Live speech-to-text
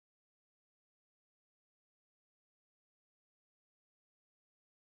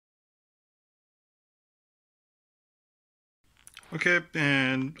Okay,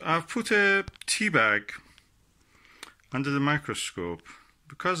 and I've put a tea bag under the microscope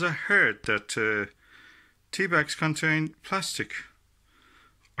because I heard that tea bags contain plastic.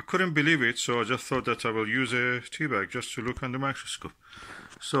 I couldn't believe it, so I just thought that I will use a tea bag just to look under the microscope.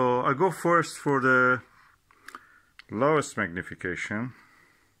 So I go first for the lowest magnification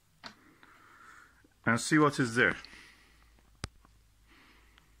and see what is there.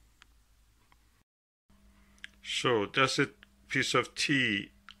 So that's a piece of tea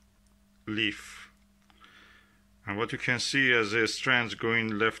leaf, and what you can see as the strands going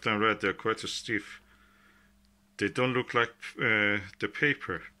left and right, they're quite stiff. They don't look like the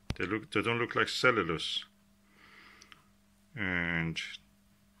paper. They don't look like cellulose, and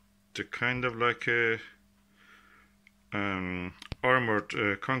they're kind of like a armored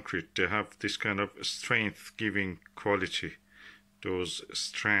concrete. They have this kind of strength-giving quality, those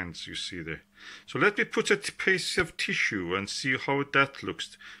strands you see there. So let me put a piece of tissue and see how that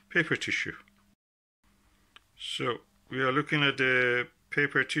looks. Paper tissue. So we are looking at the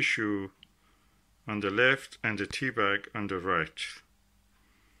paper tissue on the left and the tea bag on the right.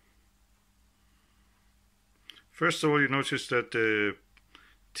 First of all, you notice that the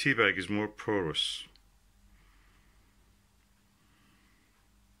tea bag is more porous.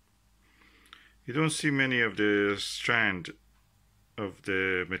 You don't see many of the strand of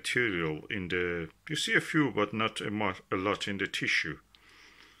the material in the, you see a few but not a lot in the tissue.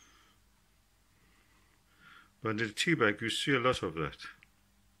 But in the tea bag you see a lot of that.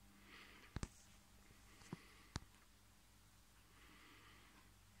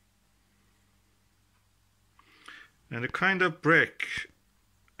 And a kind of break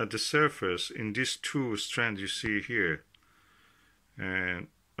at the surface in these two strands you see here. And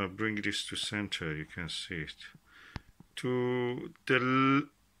I'll bring this to center, you can see it. To the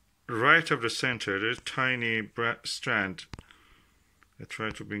right of the center, there's a tiny strand. I try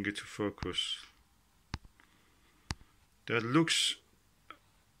to bring it to focus. That looks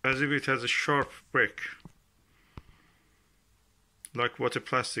as if it has a sharp break, like what a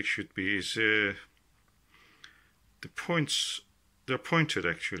plastic should be. Is the points, they're pointed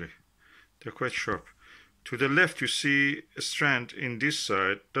actually. They're quite sharp. To the left you see a strand in this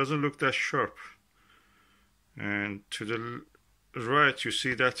side, doesn't look that sharp. And to the right you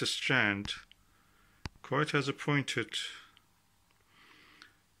see that a strand quite has a pointed,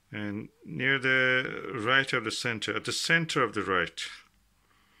 and near the right of the center, at the center of the right,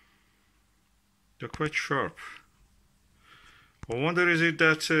 they're quite sharp. I wonder, is it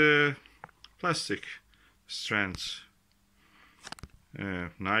that plastic strands,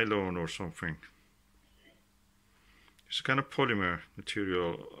 nylon or something? It's a kind of polymer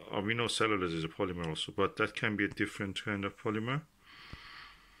material. We know cellulose is a polymer also, but that can be a different kind of polymer.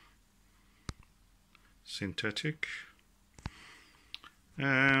 Synthetic.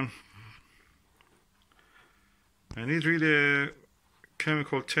 I need really a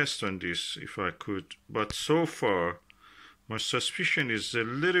chemical test on this if I could, but so far my suspicion is a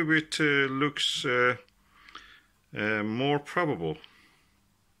little bit looks more probable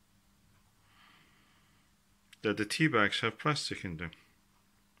that the tea bags have plastic in them,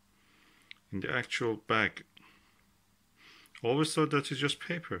 in the actual bag. Always thought that it's just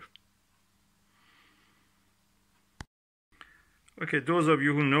paper. Okay, those of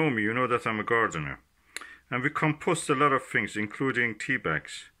you who know me, you know that I'm a gardener. And we compost a lot of things, including tea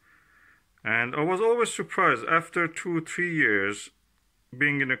bags. And I was always surprised, after 2-3 years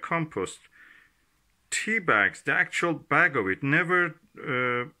being in a compost, tea bags, the actual bag of it, never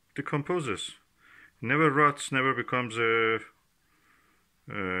decomposes. Never rots, never becomes a,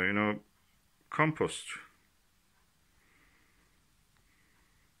 compost.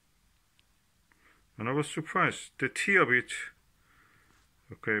 And I was surprised. The tea of it,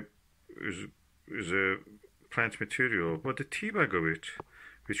 okay, is a plant material, but the tea bag of it,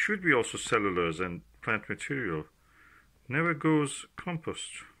 which should be also cellulose and plant material, never goes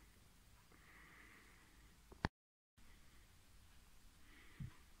compost.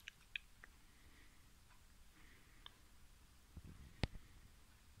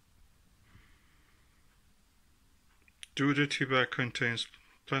 Do the tea bag contains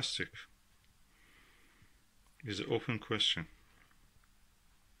plastic? Is an open question.